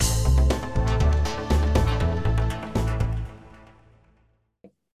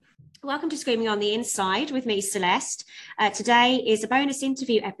Welcome to Screaming on the Inside with me, Celeste. Today is a bonus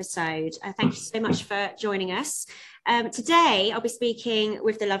interview episode. Thank you so much for joining us. Today, I'll be speaking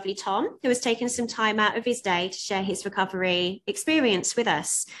with the lovely Tom, who has taken some time out of his day to share his recovery experience with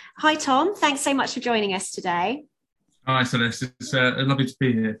us. Hi, Tom. Thanks so much for joining us today. Hi, Celeste. It's lovely to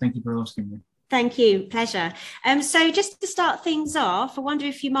be here. Thank you for asking me. Thank you. Pleasure. So just to start things off, I wonder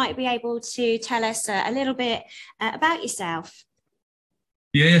if you might be able to tell us a little bit about yourself.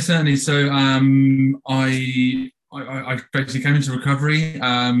 Yeah, certainly. So I basically came into recovery.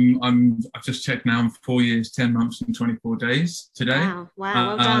 I've just checked now. I'm 4 years, 10 months, and 24 days today. Wow,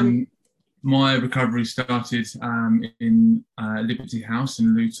 well done. My recovery started in Liberty House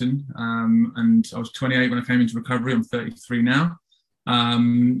in Luton, and I was 28 when I came into recovery. I'm 33 now. I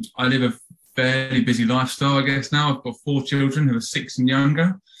live a fairly busy lifestyle, I guess. Now I've got 4 children who are 6 and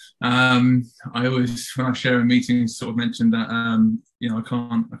younger. I always, when I share in meetings, sort of mention that I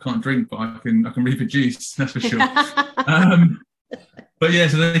can't drink, but I can reproduce. That's for sure. But yeah,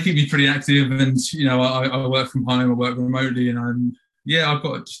 so they keep me pretty active, and I work from home, I work remotely, and I've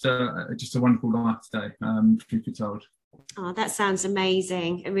got just a wonderful life today. Truth be told. Oh, that sounds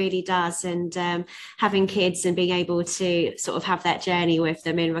amazing. It really does. And having kids and being able to sort of have that journey with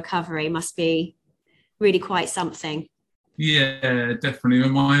them in recovery must be really quite something. Yeah, definitely.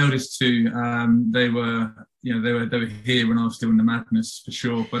 My eldest 2, they were here when I was still in the madness for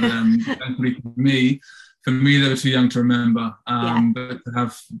sure. But thankfully for me, they were too young to remember. But to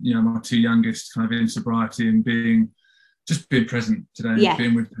have my 2 youngest kind of in sobriety and being present today,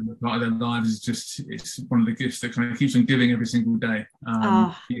 being with them, part of their lives it's one of the gifts that kind of keeps on giving every single day.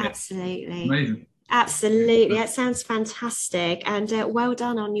 Absolutely. Amazing. Absolutely. That sounds fantastic. And well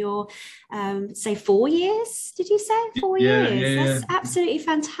done on your, 4 years, did you say? 4 years? Yeah. That's absolutely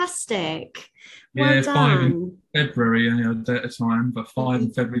fantastic. Well done. 5 in February, a day at a time, but 5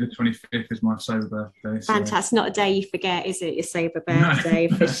 in February the 25th is my sober birthday. Fantastic. So. Not a day you forget, is it? Your sober birthday,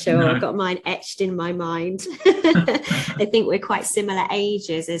 for sure. No. I've got mine etched in my mind. I think we're quite similar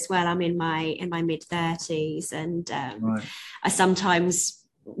ages as well. I'm in my mid-30s, and right. I sometimes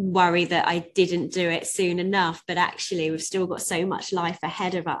worry that I didn't do it soon enough, but actually we've still got so much life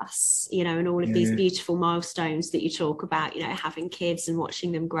ahead of us, and all of these beautiful milestones that you talk about, having kids and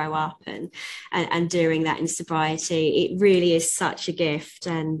watching them grow up and doing that in sobriety. It really is such a gift,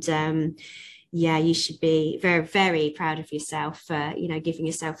 and you should be very, very proud of yourself for giving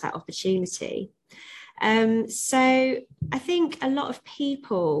yourself that opportunity. So I think a lot of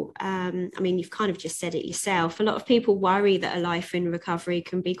people, you've kind of just said it yourself, a lot of people worry that a life in recovery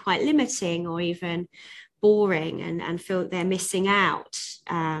can be quite limiting or even boring and feel that they're missing out.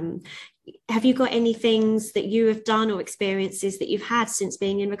 Have you got any things that you have done or experiences that you've had since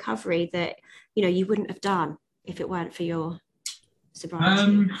being in recovery that, you wouldn't have done if it weren't for your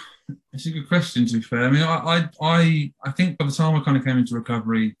sobriety? It's a good question, to be fair. I think by the time I kind of came into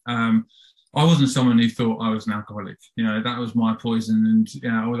recovery, I wasn't someone who thought I was an alcoholic. That was my poison.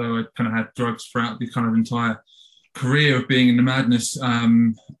 And although I kind of had drugs throughout the kind of entire career of being in the madness, I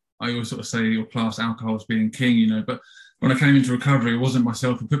always sort of say or class alcohol as being king. But when I came into recovery, it wasn't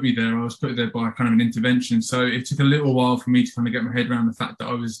myself who put me there. I was put there by kind of an intervention. So it took a little while for me to kind of get my head around the fact that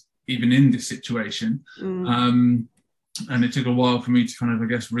I was even in this situation. And it took a while for me to kind of, I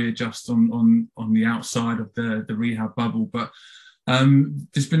guess, readjust on the outside of the rehab bubble. But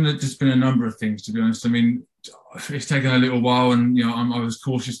there's been a number of things, to be honest. It's taken a little while, and I was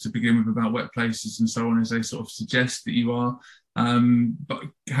cautious to begin with about wet places and so on, as they sort of suggest that you are. But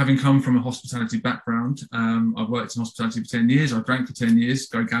having come from a hospitality background, I've worked in hospitality for 10 years. I drank for 10 years.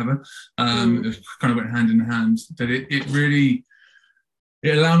 Go gather. It kind of went hand in hand. That it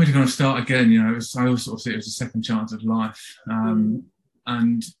allowed me to kind of start again. I always sort of see it as a second chance at life,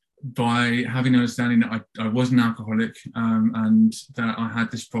 and by having an understanding that I was an alcoholic, and that I had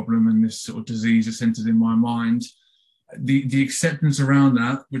this problem and this sort of disease that centered in my mind, the acceptance around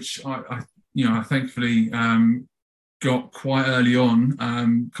that, which I thankfully got quite early on,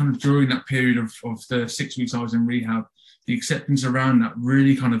 kind of during that period of the 6 weeks I was in rehab, the acceptance around that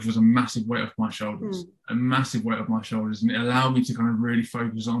really kind of was a massive weight off my shoulders, and it allowed me to kind of really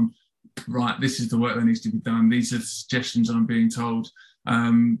focus on, right, this is the work that needs to be done. These are the suggestions I'm being told.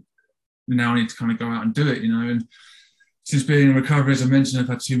 Now I need to kind of go out and do it, And since being in recovery, as I mentioned, I've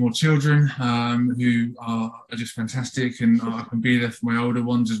had 2 more children who are just fantastic, and I can be there for my older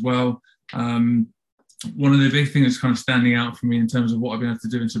ones as well. One of the big things that's kind of standing out for me in terms of what I've been able to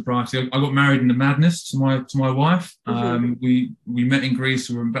do in sobriety, I got married in the madness to my wife. We met in Greece.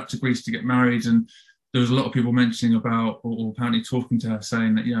 We went back to Greece to get married, and there was a lot of people mentioning about, or apparently talking to her,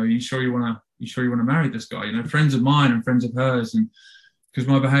 saying that, are you sure you want to marry this guy? Friends of mine and friends of hers, and because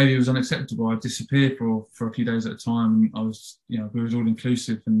my behaviour was unacceptable. I disappeared for a few days at a time, and I was, we was all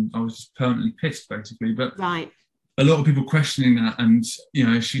inclusive, and I was just permanently pissed, basically. But Right. a lot of people questioning that, and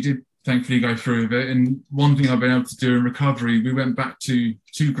she did thankfully go through with it. And one thing I've been able to do in recovery, we went back to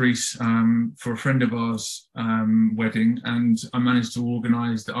Greece for a friend of ours' wedding, and I managed to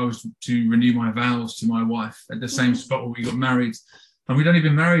organise that I was to renew my vows to my wife at the same spot where we got married. And we'd only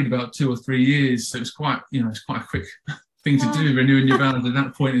been married about 2 or 3 years, so it's quite a quick thing to do, renewing your vows at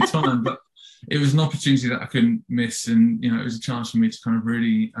that point in time. But it was an opportunity that I couldn't miss, and it was a chance for me to kind of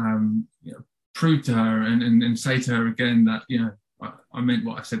really prove to her and say to her again that I meant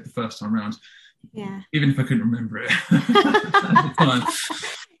what I said the first time round. Yeah. Even if I couldn't remember it at the time.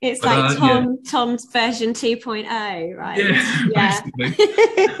 It's Tom's version 2.0, right? Yeah.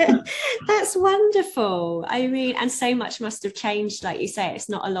 Basically. That's wonderful. I mean, and so much must have changed, like you say. It's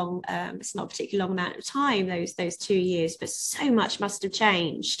not a particularly long amount of time, those 2 years, but so much must have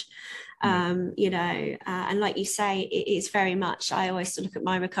changed. And like you say, it is very much, I always look at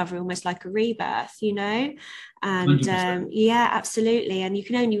my recovery almost like a rebirth, and absolutely. And you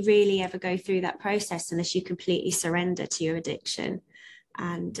can only really ever go through that process unless you completely surrender to your addiction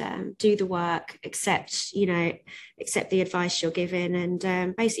and do the work, accept the advice you're given,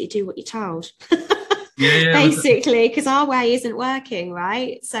 and basically do what you're told. Basically, because our way isn't working,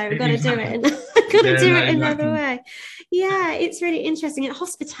 right? So we've got to do it another way. Yeah, it's really interesting. And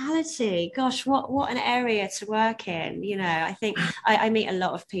hospitality, gosh, what an area to work in. I think I meet a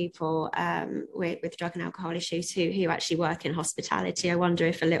lot of people with drug and alcohol issues who actually work in hospitality. I wonder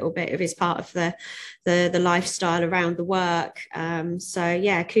if a little bit of it is part of the lifestyle around the work. So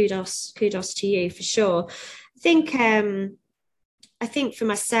yeah, kudos to you for sure. I think for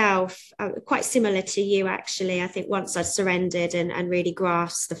myself, quite similar to you, actually. I think once I surrendered and really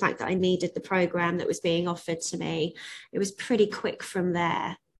grasped the fact that I needed the program that was being offered to me, it was pretty quick from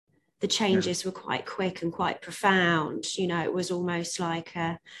there. The changes were quite quick and quite profound. It was almost like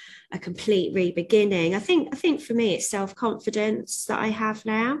a complete re-beginning. I think for me, it's self-confidence that I have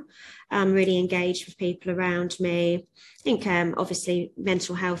now. I'm really engaged with people around me. I think obviously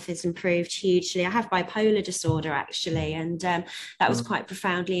mental health has improved hugely. I have bipolar disorder, actually, and that was quite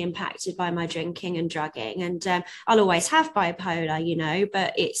profoundly impacted by my drinking and drugging. And I'll always have bipolar,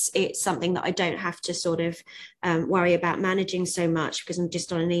 but it's something that I don't have to sort of worry about managing so much because I'm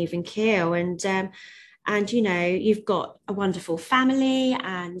just on an even keel. And you've got a wonderful family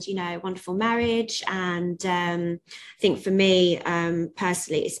and a wonderful marriage, and I think for me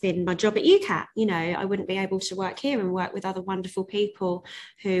personally, it's been my job at UCAT. I wouldn't be able to work here and work with other wonderful people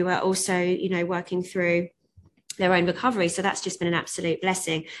who are also working through their own recovery. So that's just been an absolute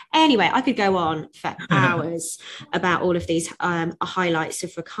blessing. Anyway, I could go on for hours about all of these highlights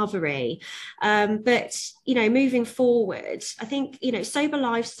of recovery. But, moving forward, I think, sober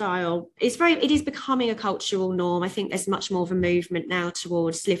lifestyle it is becoming a cultural norm. I think there's much more of a movement now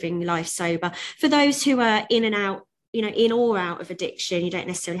towards living life sober. For those who are in and out, in or out of addiction, you don't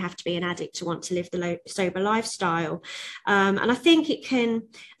necessarily have to be an addict to want to live the sober lifestyle. And I think it can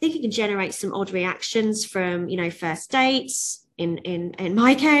generate some odd reactions from, first dates, in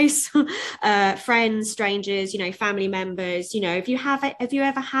my case, friends, strangers, family members. Have you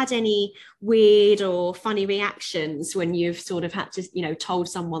ever had any weird or funny reactions when you've sort of had to, told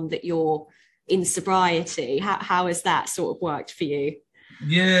someone that you're in sobriety? How has that sort of worked for you?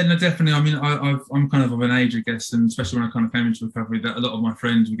 Yeah, no, definitely. I mean, I'm kind of an age, I guess, and especially when I kind of came into recovery, that a lot of my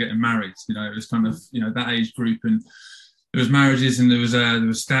friends were getting married. It was kind of, that age group, and there was marriages, and there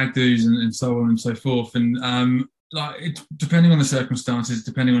was stag do's and so on and so forth. And depending on the circumstances,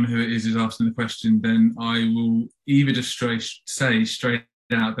 depending on who it is asking the question, then I will either just say straight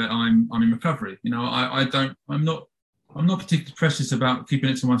out that I'm in recovery. I'm not particularly precious about keeping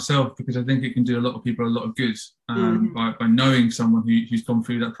it to myself, because I think it can do a lot of people a lot of good by knowing someone who's gone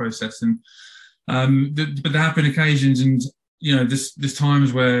through that process. And but there have been occasions, and there's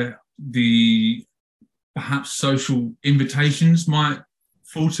times where the perhaps social invitations might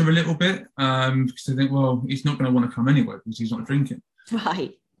falter a little bit, because I think, well, he's not going to want to come anyway because he's not drinking.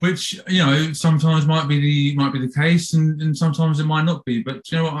 Right. Which sometimes might be the case, and sometimes it might not be. But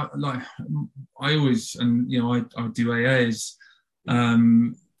what? I always, and I do AA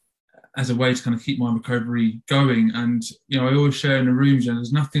as a way to kind of keep my recovery going. And I always share in the rooms, and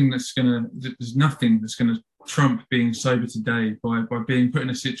there's nothing that's gonna trump being sober today by being put in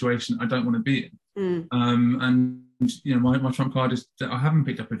a situation I don't want to be in. And my trump card is that I haven't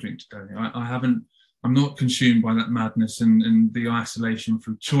picked up a drink today. I'm not consumed by that madness and the isolation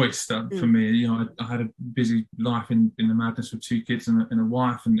through choice that for me, I had a busy life in the madness with 2 kids and a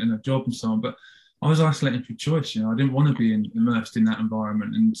wife and a job and so on. But I was isolating through choice. I didn't want to be immersed in that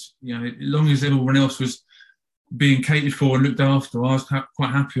environment. And, as long as everyone else was being catered for and looked after, I was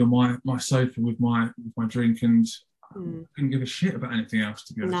quite happy on my sofa with my drink, and couldn't give a shit about anything else,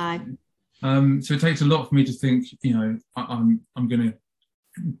 to be honest. No. So it takes a lot for me to think, I'm going to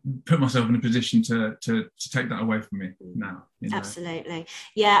put myself in a position to take that away from me now. Absolutely.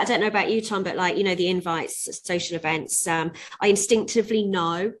 Yeah, I don't know about you, Tom, but the invites, social events, I instinctively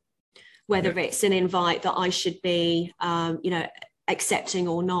know whether it's an invite that I should be accepting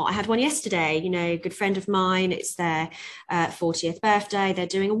or not. I had one yesterday, a good friend of mine, it's their 40th birthday, they're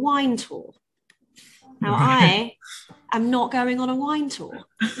doing a wine tour. Now I am not going on a wine tour.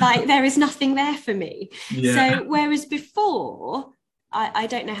 There is nothing there for me. So whereas before, I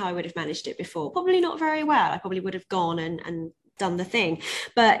don't know how I would have managed it before. Probably not very well. I probably would have gone and done the thing.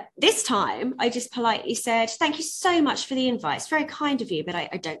 But this time I just politely said, thank you so much for the invite. It's very kind of you, but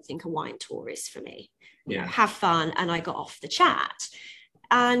I don't think a wine tour is for me. Have fun. And I got off the chat.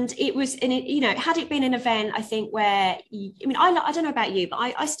 And it was, had it been an event, I think where, I don't know about you, but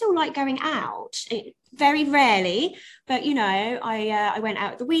I still like going out. Very rarely, but, I went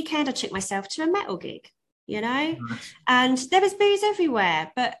out at the weekend. I took myself to a metal gig. And there was booze everywhere,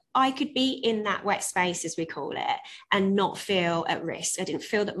 but I could be in that wet space, as we call it, and not feel at risk. I didn't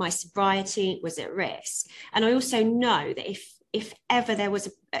feel that my sobriety was at risk. And I also know that if ever there was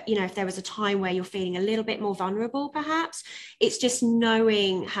if there was a time where you're feeling a little bit more vulnerable, perhaps, it's just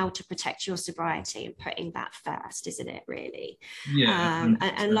knowing how to protect your sobriety and putting that first, isn't it, really?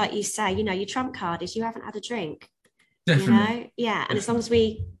 And like you say, your trump card is you haven't had a drink. Definitely. And as long as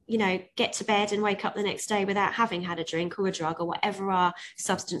we get to bed and wake up the next day without having had a drink or a drug or whatever our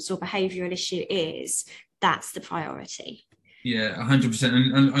substance or behavioural issue is, that's the priority. 100%.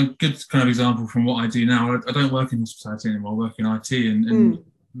 And a good kind of example from what I do now, I don't work in hospitality anymore. I work in IT, and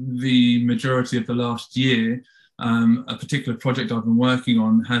the majority of the last year, a particular project I've been working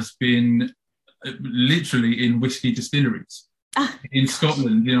on has been literally in whiskey distilleries. In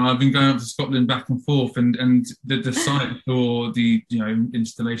Scotland. I've been going up to Scotland back and forth, and the site for the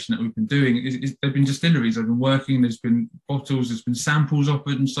installation that we've been doing they've been distilleries. I've been working, there's been bottles, there's been samples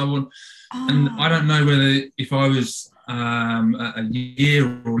offered and so on. And I don't know whether if I was a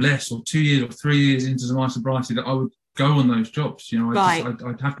year or less, or 2 years or 3 years into my sobriety, that I would go on those jobs.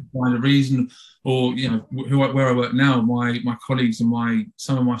 I'd have to find a reason, or where I work now, my colleagues and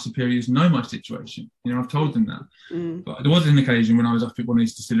some of my superiors know my situation. I've told them that. But there was an occasion when I was up at one of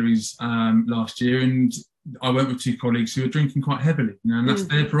these distilleries last year, and I went with two colleagues who were drinking quite heavily, and that's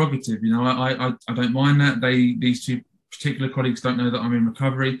their prerogative. I don't mind that. These two particular colleagues don't know that I'm in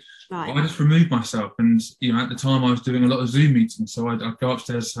recovery. Right. But I just removed myself, and at the time I was doing a lot of Zoom meetings, so I'd go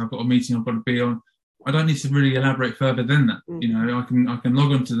upstairs. I've got a meeting I've got to be on. I don't need to really elaborate further than that. I can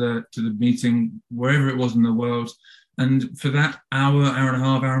log on to the meeting wherever it was in the world, and for that hour and a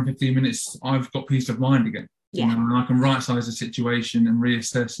half, hour and 15 minutes, I've got peace of mind again. And I can right size the situation and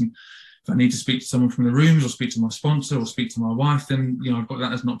reassess. And if I need to speak to someone from the rooms, or speak to my sponsor, or speak to my wife, then I've got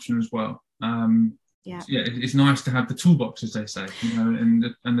that as an option as well. It's nice to have the toolbox, as they say, and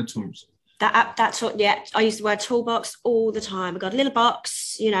the tools. I use the word toolbox all the time. I've got a little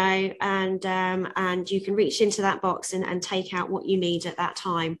box, and you can reach into that box and take out what you need at that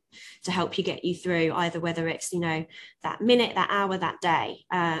time to help you get you through, either whether it's that minute, that hour, that day.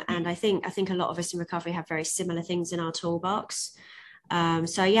 And I think a lot of us in recovery have very similar things in our toolbox. I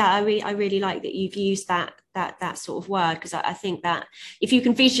really like that you've used that sort of word, because I think that if you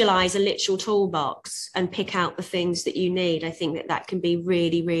can visualize a literal toolbox and pick out the things that you need, I think that can be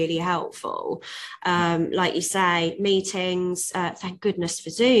really, really helpful. Like you say, meetings, thank goodness for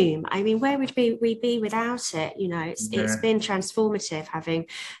Zoom. I mean, where would we be without it? It's been transformative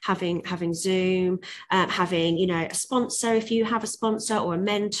having Zoom, having a sponsor, if you have a sponsor, or a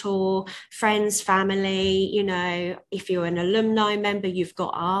mentor, friends, family. If you're an alumni member, you've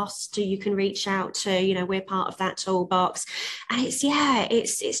got us you can reach out to. We're part of that toolbox, and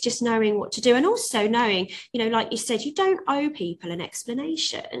it's just knowing what to do, and also knowing, like you said, you don't owe people an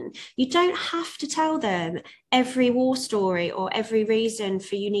explanation. You don't have to tell them every war story or every reason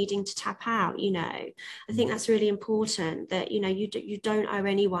for you needing to tap out. I think that's really important, that you don't owe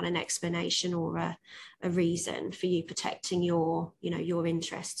anyone an explanation or a reason for you protecting your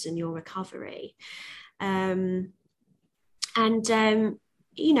interests and your recovery.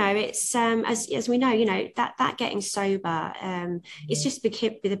 It's as we know, that getting sober, it's just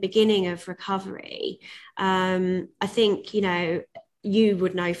the beginning of recovery. I think you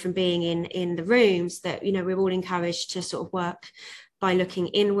would know from being in the rooms that we're all encouraged to sort of work by looking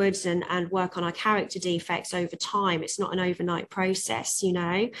inwards and work on our character defects over time. It's not an overnight process, you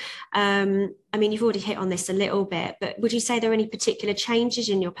know. I mean, you've already hit on this a little bit, but would you say there are any particular changes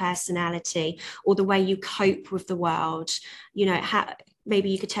in your personality or the way you cope with the world? You know, maybe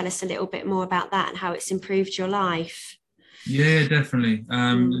you could tell us a little bit more about that and how it's improved your life. Yeah, definitely.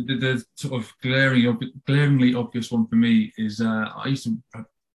 The sort of glaringly obvious one for me is I used to have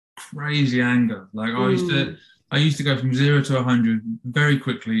crazy anger. Like I used to go from 0 to 100 very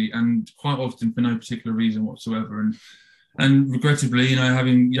quickly, and quite often for no particular reason whatsoever. And regrettably, you know,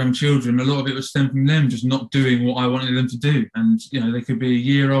 having young children, a lot of it was stemmed from them just not doing what I wanted them to do. And you know, they could be a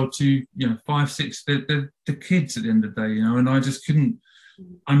year old to, you know, 5, 6. They're kids at the end of the day, you know. And I just couldn't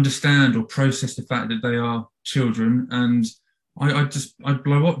understand or process the fact that they are children, and I'd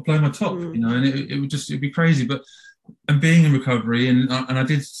blow my top, you know, and it'd be crazy. And being in recovery, and I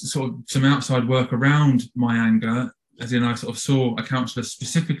did sort of some outside work around my anger, as in I sort of saw a counsellor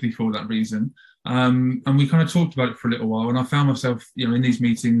specifically for that reason, and we kind of talked about it for a little while, and I found myself, you know, in these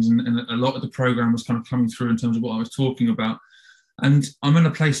meetings, and a lot of the program was kind of coming through in terms of what I was talking about. And I'm in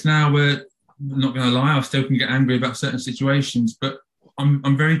a place now where, I'm not going to lie, I still can get angry about certain situations, but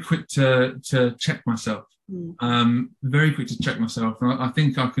I'm very quick to check myself. Very quick to check myself. And I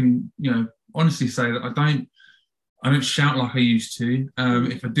think I can, you know, honestly say that I don't shout like I used to.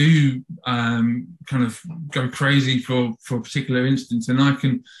 If I do kind of go crazy for a particular instance, and I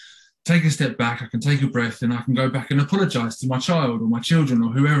can take a step back, I can take a breath, and I can go back and apologise to my child or my children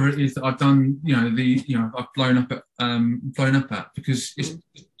or whoever it is that I've done, I've blown up at, because it's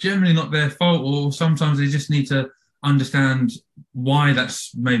generally not their fault, or sometimes they just need to understand why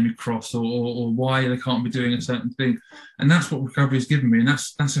that's made me cross, or why they can't be doing a certain thing. And that's what recovery has given me. And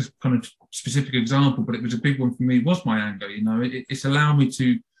that's a kind of specific example, but it was a big one for me, was my anger. You know, it's allowed me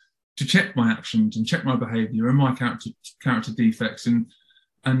to check my actions and check my behaviour and my character defects, and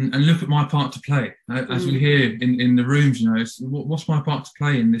look at my part to play. As we hear in the rooms, you know, what's my part to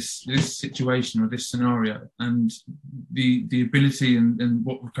play in this situation or this scenario? And the ability and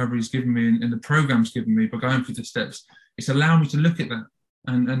what recovery has given me, and the program's given me by going through the steps, it's allowed me to look at that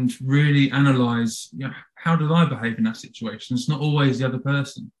and really analyse, you know, how did I behave in that situation? It's not always the other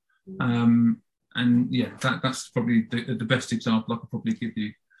person. And yeah, that's probably the best example I could probably give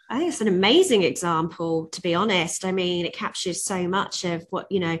you. I think it's an amazing example, to be honest. I mean, it captures so much of what,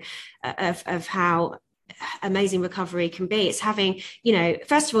 you know, of how amazing recovery can be. It's having, you know,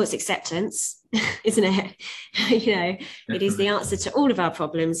 first of all, it's acceptance, isn't it? You know, definitely. It is the answer to all of our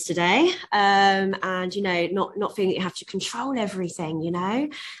problems today. And, you know, not feeling that you have to control everything, you know,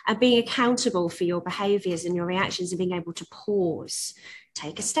 and being accountable for your behaviours and your reactions, and being able to pause,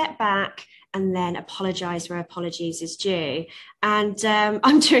 take a step back, and then apologise where apologies is due. And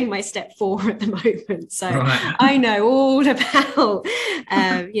I'm doing my step 4 at the moment. So right. I know all about,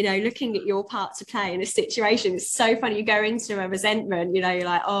 you know, looking at your part to play in a situation. It's so funny. You go into a resentment, you know, you're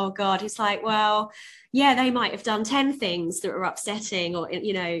like, oh God, it's like, well, yeah, they might have done 10 things that were upsetting, or,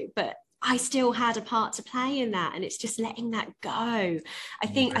 you know, but I still had a part to play in that, and it's just letting that go. I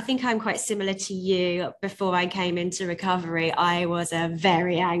think I'm quite similar to you. Before I came into recovery, I was a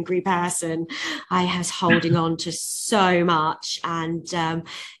very angry person. I was holding on to so much, and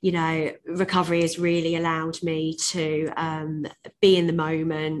you know, recovery has really allowed me to be in the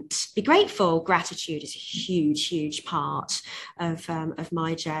moment, be grateful. Gratitude is a huge part of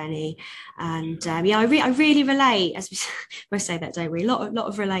my journey, and yeah, I really relate. As we say that, don't we? A lot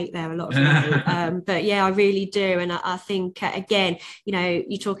of relate there. A lot. But yeah, I really do. And I think, again, you know,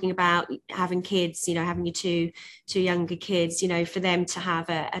 you're talking about having kids, you know, having your two younger kids, you know, for them to have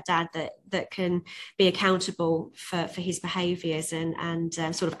a dad that can be accountable for his behaviours and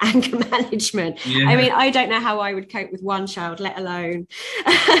sort of anger management. Yeah. I mean, I don't know how I would cope with one child, let alone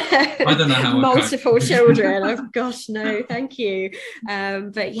I don't know how multiple children. Oh gosh, no, thank you.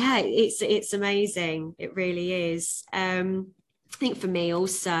 But yeah, it's amazing. It really is. I think for me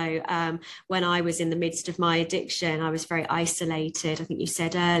also, when I was in the midst of my addiction, I was very isolated. I think you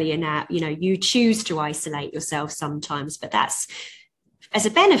said earlier, Nat, you know, you choose to isolate yourself sometimes, but that's as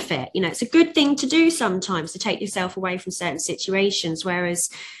a benefit. You know, it's a good thing to do sometimes, to take yourself away from certain situations. Whereas,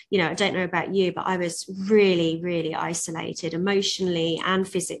 you know, I don't know about you, but I was really isolated emotionally and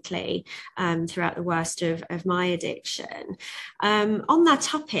physically throughout the worst of my addiction. On that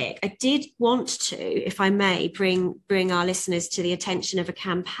topic, I did want to, if I may, bring our listeners to the attention of a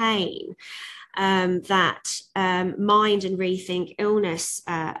campaign. that Mind and Rethink Illness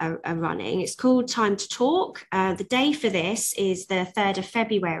are running. It's called Time to Talk. The day for this is the 3rd of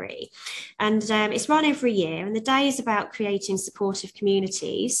February, and it's run every year. And the day is about creating supportive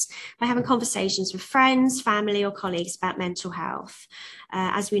communities by having conversations with friends, family, or colleagues about mental health.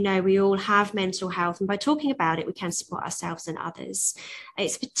 As we know, we all have mental health, and by talking about it, we can support ourselves and others.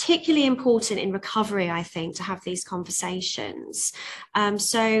 It's particularly important in recovery, I think, to have these conversations.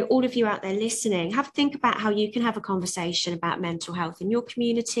 So all of you out there listening, have a think about how you can have a conversation about mental health in your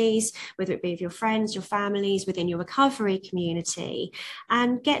communities, whether it be with your friends, your families, within your recovery community,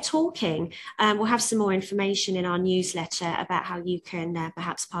 and get talking. We'll have some more information in our newsletter about how you can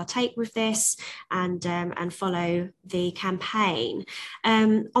perhaps partake with this and follow the campaign.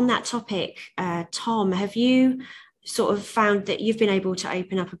 On that topic, Tom, have you sort of found that you've been able to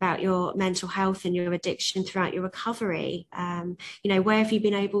open up about your mental health and your addiction throughout your recovery? Where have you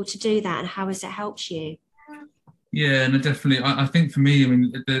been able to do that, and how has it helped you? Yeah, no, definitely. I think for me, I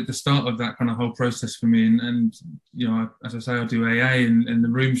mean, the start of that kind of whole process for me, and as I say, I do AA, and the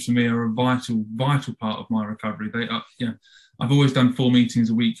rooms for me are a vital part of my recovery. They are, I've always done 4 meetings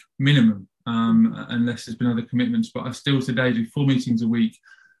a week minimum, unless there's been other commitments, but I still today do 4 meetings a week.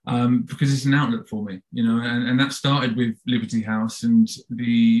 Because it's an outlet for me, and that started with Liberty House, and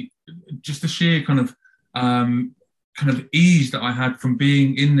the sheer kind of ease that I had from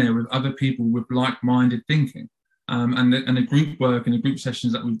being in there with other people with like-minded thinking, and the group work and the group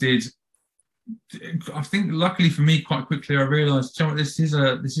sessions that we did. I think, luckily for me, quite quickly I realised, this is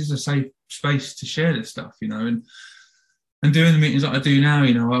a safe space to share this stuff, and doing the meetings that I do now.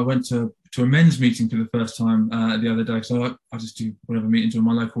 I went to a men's meeting for the first time the other day. So I just do whatever meetings in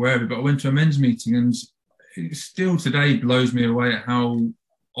my local area, but I went to a men's meeting, and it still today blows me away at how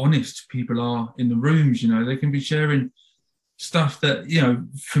honest people are in the rooms. They can be sharing stuff that,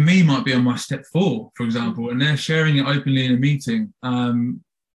 for me might be on my step 4, for example, and they're sharing it openly in a meeting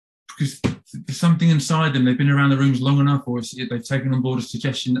because there's something inside them. They've been around the rooms long enough, or they've taken on board a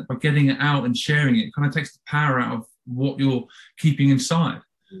suggestion that by getting it out and sharing it, it kind of takes the power out of what you're keeping inside.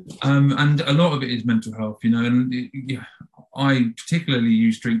 And a lot of it is mental health, and I particularly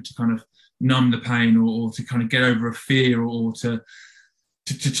use drink to kind of numb the pain, or to kind of get over a fear, or to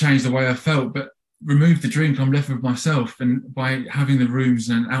change the way I felt. But remove the drink, I'm left with myself, and by having the rooms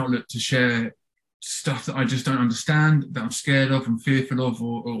and an outlet to share stuff that I just don't understand, that I'm scared of and fearful of,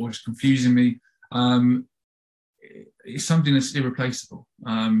 or is confusing me, it's something that's irreplaceable,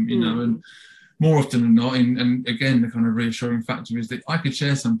 and more often than not, and again, the kind of reassuring factor is that I could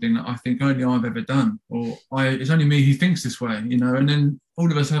share something that I think only I've ever done, or it's only me who thinks this way, and then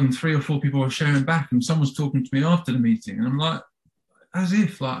all of a sudden 3 or 4 people are sharing back, and someone's talking to me after the meeting, and I'm like, as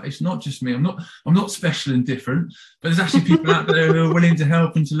if it's not just me. I'm not special and different, but there's actually people out there who are willing to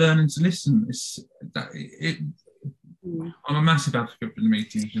help and to learn and to listen. I'm a massive advocate for the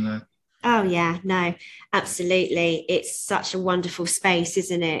meetings, Oh yeah, no, absolutely. It's such a wonderful space,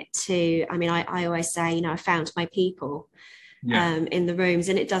 isn't it? I always say, I found my people in the rooms,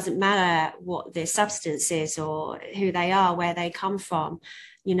 and it doesn't matter what their substance is or who they are, where they come from.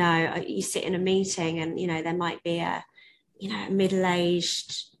 You sit in a meeting, and there might be a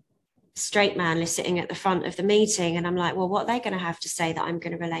middle-aged straight man is sitting at the front of the meeting, and I'm like, well, what are they going to have to say that I'm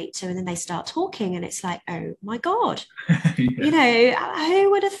going to relate to? And then they start talking, and it's like, oh my God.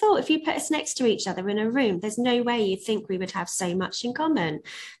 Who would have thought, if you put us next to each other in a room, there's no way you'd think we would have so much in common.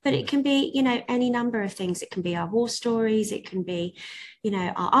 But it can be, any number of things. It can be our war stories, it can be,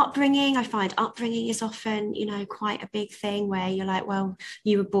 our upbringing. I find upbringing is often, quite a big thing, where you're like, well,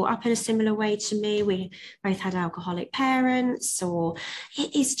 you were brought up in a similar way to me. We both had alcoholic parents, or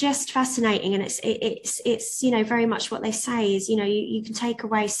it is just fascinating. And it's very much what they say is, you can take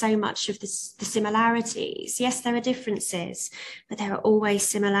away so much of the similarities. Yes, there are differences, but there are always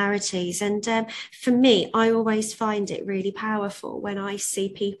similarities. And for me, I always find it really powerful when I see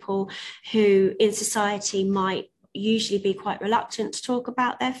people who in society might usually be quite reluctant to talk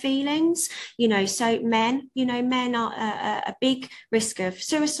about their feelings, so men are a big risk of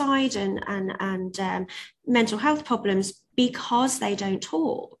suicide and mental health problems because they don't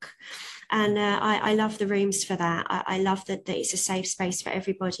talk. And I love the rooms for that. I love that it's a safe space for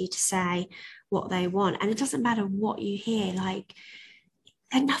everybody to say what they want, and it doesn't matter what you hear,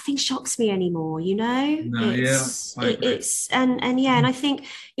 and nothing shocks me anymore, and I think,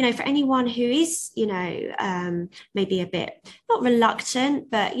 for anyone who is, maybe a bit not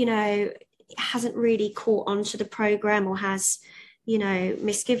reluctant, but, hasn't really caught on to the program, or has,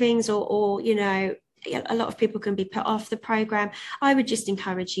 misgivings, or a lot of people can be put off the program. I would just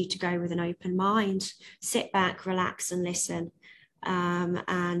encourage you to go with an open mind, sit back, relax and listen.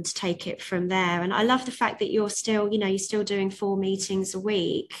 and take it from there. And I love the fact that you're still doing 4 meetings a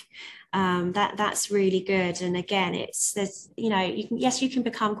week. That's really good. And again, you can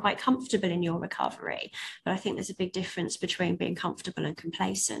become quite comfortable in your recovery, but I think there's a big difference between being comfortable and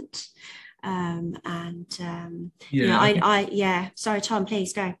complacent. Sorry, Tom,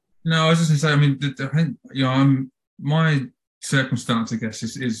 please go. No, I was just going to say, I mean, I think, my circumstance, I guess,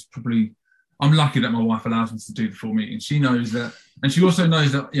 is probably, I'm lucky that my wife allows me to do the 4 meetings. She knows that, and she also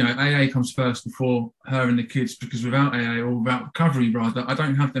knows that, AA comes first before her and the kids, because without AA, or without recovery rather, I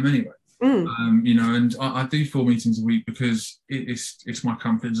don't have them anyway. And I do 4 meetings a week because it's my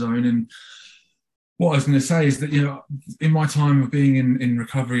comfort zone. And what I was going to say is that, in my time of being in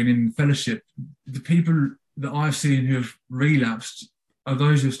recovery and in fellowship, the people that I've seen who have relapsed are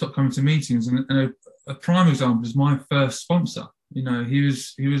those who have stopped coming to meetings. And a prime example is my first sponsor. He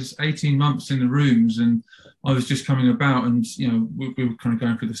was 18 months in the rooms, and I was just coming about, and we were kind of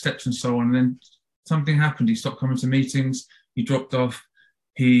going through the steps and so on. And then something happened. He stopped coming to meetings. He dropped off.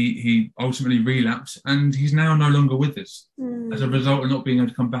 He ultimately relapsed, and he's now no longer with us as a result of not being able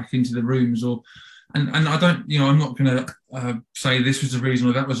to come back into the rooms. And I don't, I'm not going to say this was the reason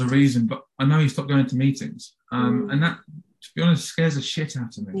or that was the reason, but I know he stopped going to meetings, and that, to be honest, scares the shit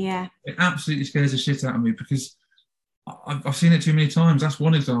out of me. Yeah, it absolutely scares the shit out of me, because I've seen it too many times. That's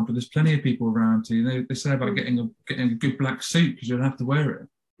one example. There's plenty of people around you. They say about getting a good black suit because you'll have to wear it.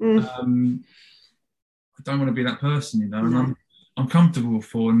 I don't want to be that person, No. And I'm comfortable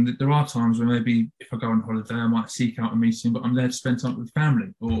and there are times where maybe if I go on holiday, I might seek out a meeting, but I'm there to spend time with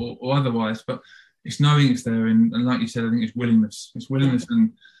family or otherwise. But it's knowing it's there, and like you said, I think it's willingness. It's willingness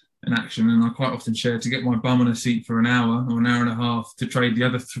and action. And I quite often share, to get my bum on a seat for an hour or an hour and a half to trade the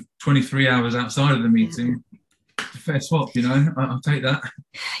other 23 hours outside of the meeting. Fair swap, I'll take that.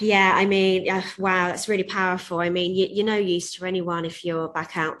 Yeah, I mean, wow, that's really powerful. I mean, you're no use to anyone if you're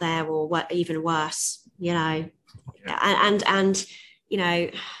back out there, or what, even worse, and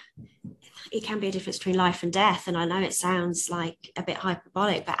it can be a difference between life and death. And I know it sounds like a bit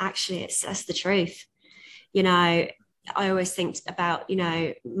hyperbolic, but actually that's the truth. I always think about,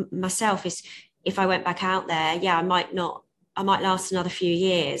 myself, is if I went back out there, I might last another few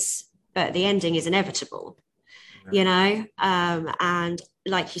years, but the ending is inevitable. And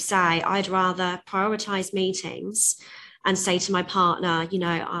like you say, I'd rather prioritize meetings and say to my partner,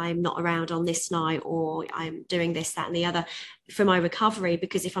 I'm not around on this night, or I'm doing this, that, and the other for my recovery,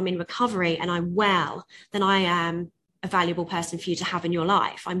 because if I'm in recovery and I'm well, then I am a valuable person for you to have in your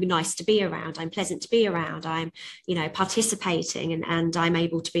life. I'm nice to be around. I'm pleasant to be around. I'm, participating, and I'm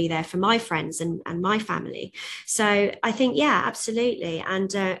able to be there for my friends and my family. So I think, yeah, absolutely.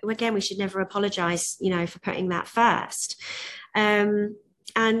 And again, we should never apologize, for putting that first.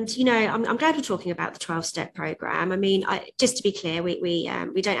 And I'm glad we're talking about the 12-step program. I mean, just to be clear, we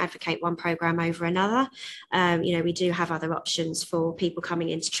don't advocate one program over another. We do have other options for people coming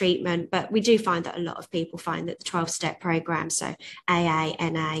into treatment, but we do find that a lot of people find that the 12-step program, so AA,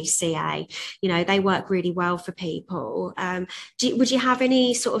 NA, CA, they work really well for people. Would you have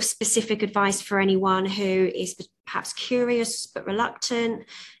any sort of specific advice for anyone who is perhaps curious but reluctant?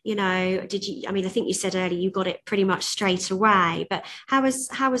 I think you said earlier you got it pretty much straight away, but how was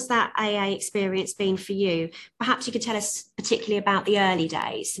that AA experience been for you? Perhaps you could tell us particularly about the early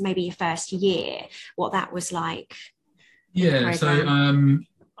days, maybe your first year, what that was like. I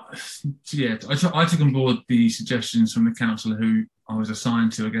took on board the suggestions from the counsellor who I was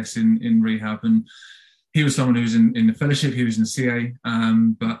assigned to, I guess, in rehab, and he was someone who was in the fellowship, he was in CA,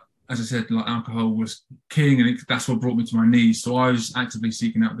 but as I said, like, alcohol was king, and that's what brought me to my knees. So I was actively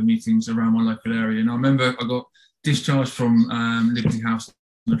seeking out the meetings around my local area. And I remember I got discharged from Liberty House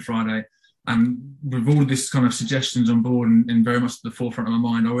on a Friday, and with all this kind of suggestions on board and very much at the forefront of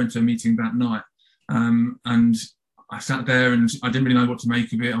my mind, I went to a meeting that night, and I sat there and I didn't really know what to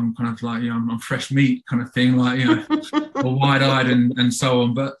make of it. I'm kind of like, I'm fresh meat kind of thing, like, or wide-eyed and so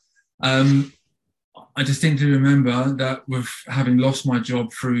on. But I distinctly remember that with having lost my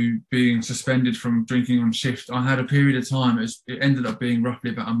job through being suspended from drinking on shift, I had a period of time, it ended up being roughly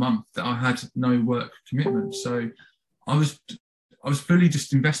about a month, that I had no work commitment. So I was fully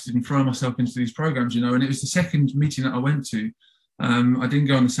just invested in throwing myself into these programs, and it was the second meeting that I went to. I didn't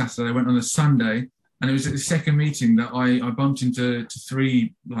go on the Saturday, I went on the Sunday, and it was at the second meeting that I bumped into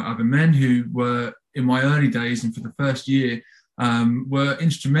 3 other men who were in my early days, and for the first year, were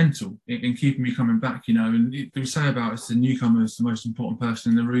instrumental in keeping me coming back, and they say about us, the newcomer is the most important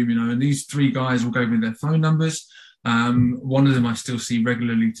person in the room, and these 3 guys all gave me their phone numbers. One of them I still see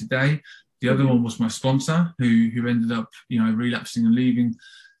regularly today. The other one was my sponsor, who ended up, relapsing and leaving.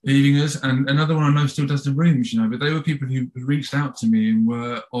 leaving us, and another one I know still does the rooms, but they were people who reached out to me and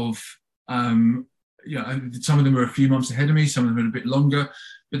were of, some of them were a few months ahead of me, some of them were a bit longer,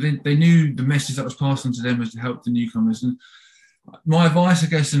 but they knew the message that was passed on to them was to help the newcomers. And my advice, I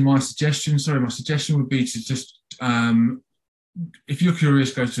guess, and my suggestion would be to just, if you're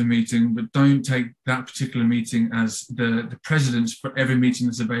curious, go to a meeting, but don't take that particular meeting as the precedence for every meeting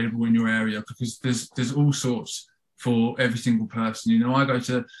that's available in your area, because there's all sorts for every single person.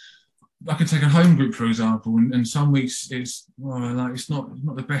 I can take a home group, for example, and some weeks it's not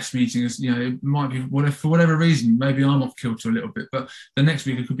the best meeting. It might be for whatever reason, maybe I'm off kilter a little bit, but the next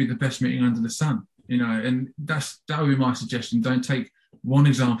week it could be the best meeting under the sun. And that would be my suggestion. Don't take one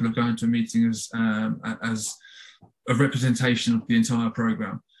example of going to a meeting as a representation of the entire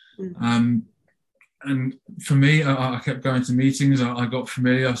program. Mm-hmm. And for me, I kept going to meetings. I got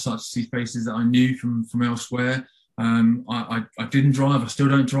familiar. I started to see faces that I knew from elsewhere. I didn't drive. I still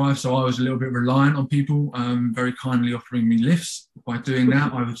don't drive, so I was a little bit reliant on people very kindly offering me lifts. By doing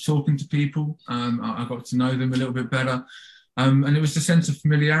that, I was talking to people. I got to know them a little bit better. And it was the sense of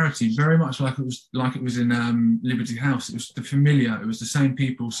familiarity, very much like it was in Liberty House. It was the familiar. It was the same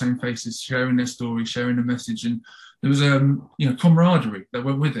people, same faces, sharing their story, sharing the message, and there was camaraderie that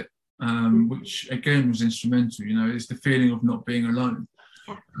went with it, which again was instrumental. It's the feeling of not being alone,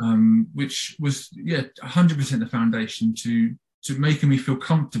 which was 100% the foundation to making me feel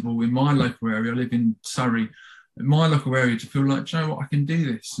comfortable in my local area. I live in Surrey. In my local area, to feel like, I can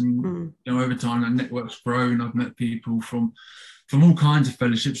do this. And over time that network's grown. I've met people from all kinds of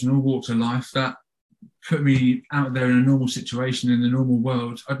fellowships and all walks of life that put me out there in a normal situation, in the normal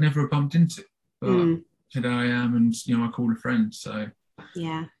world I'd never have bumped into. But today I am, and I call a friend. So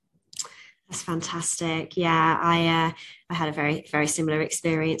that's fantastic. I had a very, very similar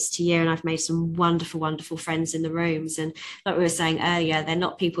experience to you, and I've made some wonderful, wonderful friends in the rooms. And like we were saying earlier, they're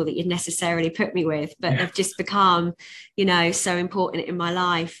not people that you'd necessarily put me with, but they've just become, so important in my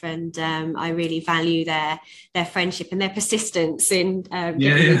life. And I really value their friendship and their persistence in getting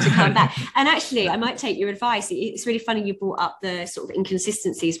me to come back. And actually, I might take your advice. It's really funny you brought up the sort of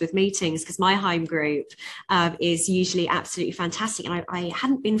inconsistencies with meetings, because my home group is usually absolutely fantastic. And I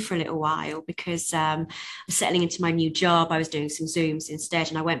hadn't been for a little while because I was settling into my new job. I was doing some Zooms instead,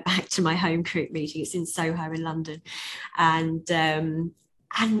 and I went back to my home group meeting. It's in Soho in London, and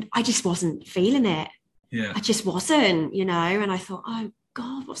I just wasn't feeling it. I just wasn't, and I thought, oh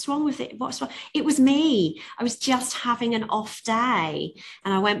God, what's wrong with it? What's wrong? It was me. I was just having an off day,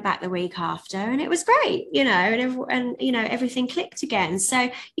 and I went back the week after, and it was great, and everything clicked again. So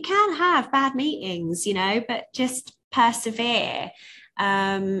you can have bad meetings, but just persevere.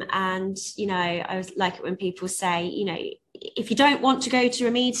 I was like it when people say, if you don't want to go to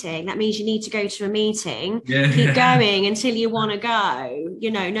a meeting, that means you need to go to a meeting. Keep going until you want to go.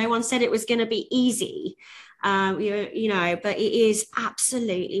 No one said it was going to be easy, but it is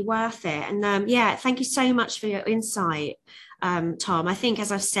absolutely worth it. And thank you so much for your insight, Tom. I think,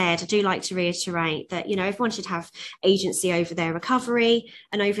 as I've said, I do like to reiterate that, everyone should have agency over their recovery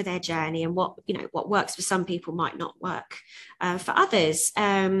and over their journey, and what works for some people might not work for others.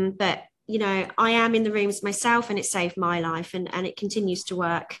 But I am in the rooms myself, and it saved my life, and it continues to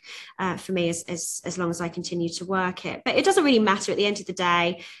work for me as long as I continue to work it. But it doesn't really matter at the end of the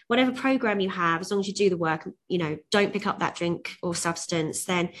day, whatever program you have, as long as you do the work, don't pick up that drink or substance,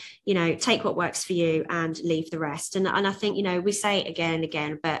 then, take what works for you and leave the rest. And I think, we say it again and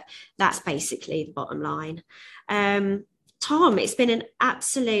again, but that's basically the bottom line. Tom, it's been an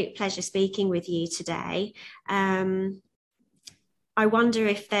absolute pleasure speaking with you today. I wonder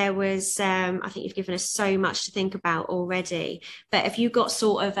if there was, I think you've given us so much to think about already, but have you got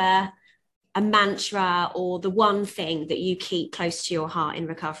sort of a mantra, or the one thing that you keep close to your heart in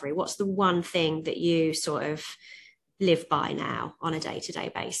recovery? What's the one thing that you sort of live by now on a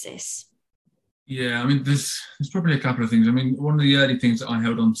day-to-day basis? Yeah, I mean, there's probably a couple of things. I mean, one of the early things that I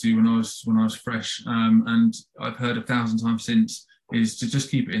held on to when I was fresh, and I've heard 1,000 times since, is to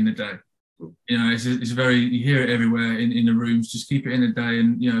just keep it in the day. It's very, you hear it everywhere in the rooms, just keep it in a day.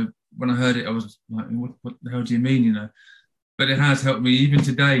 And, when I heard it, I was like, what the hell do you mean, But it has helped me even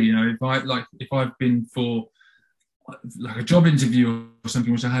today, if I've been for like a job interview or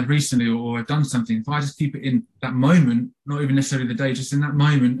something, which I had recently, or I've done something, if I just keep it in that moment, not even necessarily the day, just in that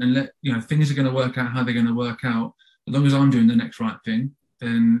moment, and let, things are going to work out how they're going to work out. As long as I'm doing the next right thing,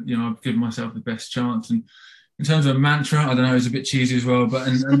 then, I've given myself the best chance. And in terms of mantra, I don't know, it's a bit cheesy as well, but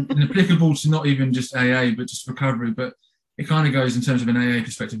and applicable to not even just AA, but just recovery. But it kind of goes in terms of an AA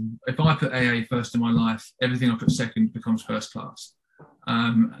perspective. If I put AA first in my life, everything I put second becomes first class.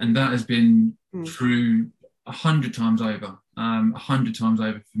 And that has been true 100 times over. 100 times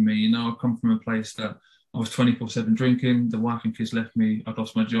over for me. You know, I come from a place that I was 24/7 drinking. The wife and kids left me. I'd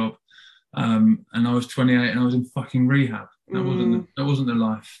lost my job, and I was 28 and I was in fucking rehab. That wasn't the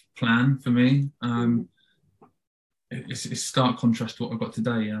life plan for me. It's stark contrast to what I've got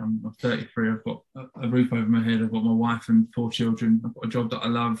today. I'm 33. I've got a roof over my head. I've got my wife and 4 children. I've got a job that I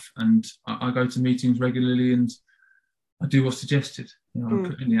love, and I go to meetings regularly, and I do what's suggested. You know, I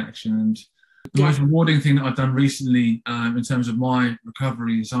put in the action. And the most rewarding thing that I've done recently, in terms of my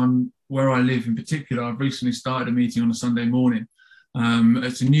recovery, is where I live in particular. I've recently started a meeting on a Sunday morning.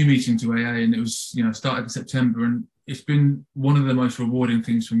 It's a new meeting to AA, and it was, started in September, and it's been one of the most rewarding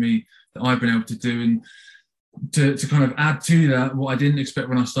things for me that I've been able to do. And to kind of add to that, what I didn't expect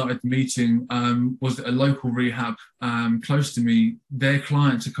when I started the meeting was that a local rehab close to me, their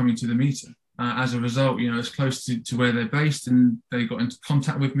clients are coming to the meeting. As a result, it's close to where they're based, and they got into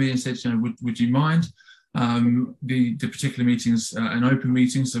contact with me and said, would you mind? The particular meetings an open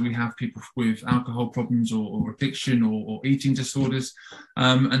meeting, so we have people with alcohol problems or addiction or eating disorders,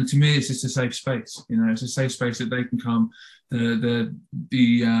 and to me it's just a safe space. It's a safe space that they can come. The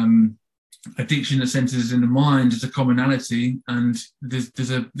addiction that centers in the mind is a commonality, and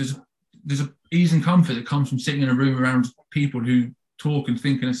there's a ease and comfort that comes from sitting in a room around people who talk and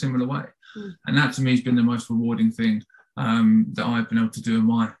think in a similar way. And that to me has been the most rewarding thing that I've been able to do in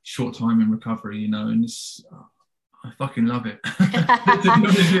my short time in recovery, and I fucking love it. But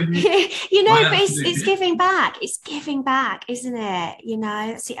it's giving back. It's giving back, isn't it?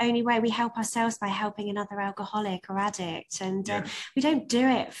 It's the only way we help ourselves, by helping another alcoholic or addict. And we don't do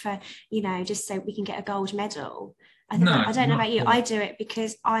it for, just so we can get a gold medal. I don't know about you. I do it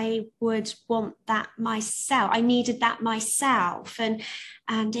because I would want that myself. I needed that myself, and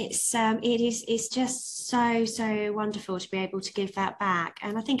it's just so wonderful to be able to give that back.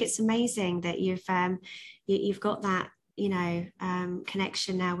 And I think it's amazing that you've got that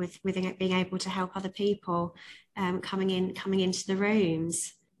connection now with being able to help other people coming into the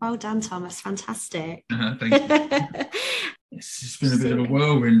rooms. Well done, Tom. That's fantastic. Thank you. It's just been a bit of a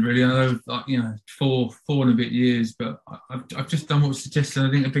whirlwind, really. I know, 4 and a bit years, but I've just done what was suggested. I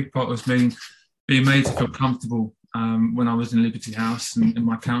think a big part was being made to feel comfortable when I was in Liberty House, and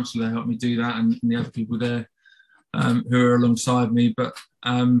my counsellor helped me do that, and the other people there who are alongside me. But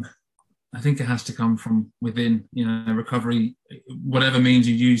I think it has to come from within. Recovery, whatever means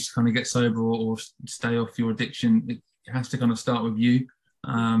you use to kind of get sober or stay off your addiction, it has to kind of start with you,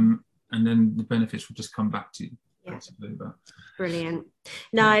 and then the benefits will just come back to you. Brilliant.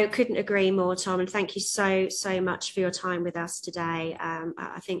 No, couldn't agree more, Tom, and thank you so much for your time with us today.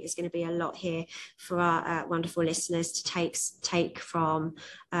 I think there's going to be a lot here for our wonderful listeners to take from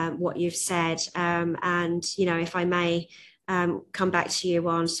what you've said, and if I may come back to you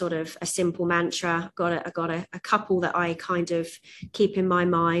on sort of a simple mantra. I've got a couple that I kind of keep in my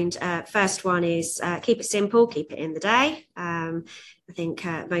mind. First one is keep it simple, keep it in the day. I think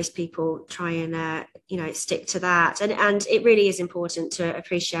most people try and stick to that, and it really is important to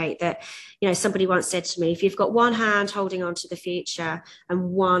appreciate that. Somebody once said to me, if you've got one hand holding on to the future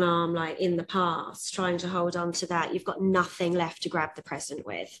and one arm like in the past trying to hold on to that, you've got nothing left to grab the present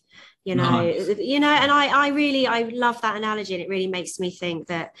with. Nice. And I love that analogy, and it really makes me think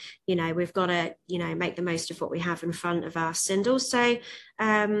that we've got to make the most of what we have in front of us. And also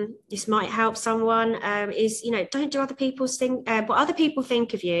this might help someone is don't do other people's thing. What other people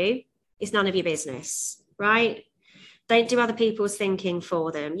think of you is none of your business, right? Don't do other people's thinking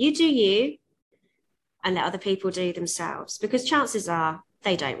for them. You do you, and let other people do themselves, because chances are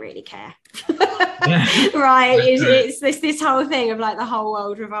they don't really care. Right? It's this whole thing of like the whole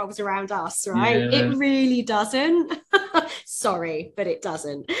world revolves around us, right? Yeah. It really doesn't. Sorry, but it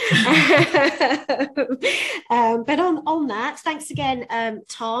doesn't. But on that, thanks again,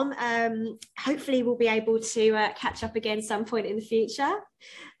 Tom. Hopefully we'll be able to catch up again some point in the future,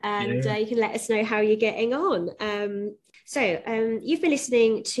 and you can let us know how you're getting on. So you've been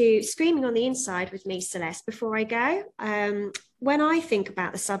listening to Screaming on the Inside with me, Celeste. Before I go, when I think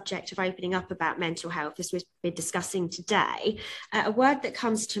about the subject of opening up about mental health, as we've been discussing today, a word that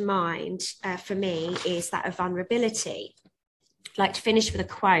comes to mind for me is that of vulnerability. I'd like to finish with a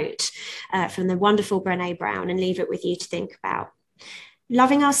quote from the wonderful Brené Brown and leave it with you to think about.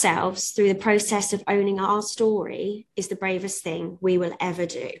 Loving ourselves through the process of owning our story is the bravest thing we will ever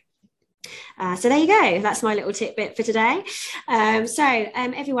do. So there you go. That's my little tidbit for today.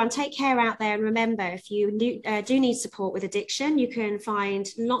 Everyone, take care out there. And remember, if you do need support with addiction, you can find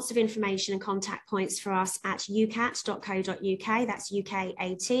lots of information and contact points for us at ucat.co.uk. That's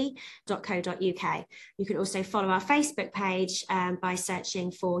ukat.co.uk. You can also follow our Facebook page by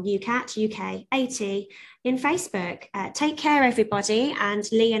searching for UCAT, UKAT in Facebook. Take care, everybody. And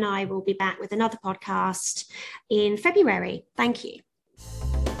Lee and I will be back with another podcast in February. Thank you.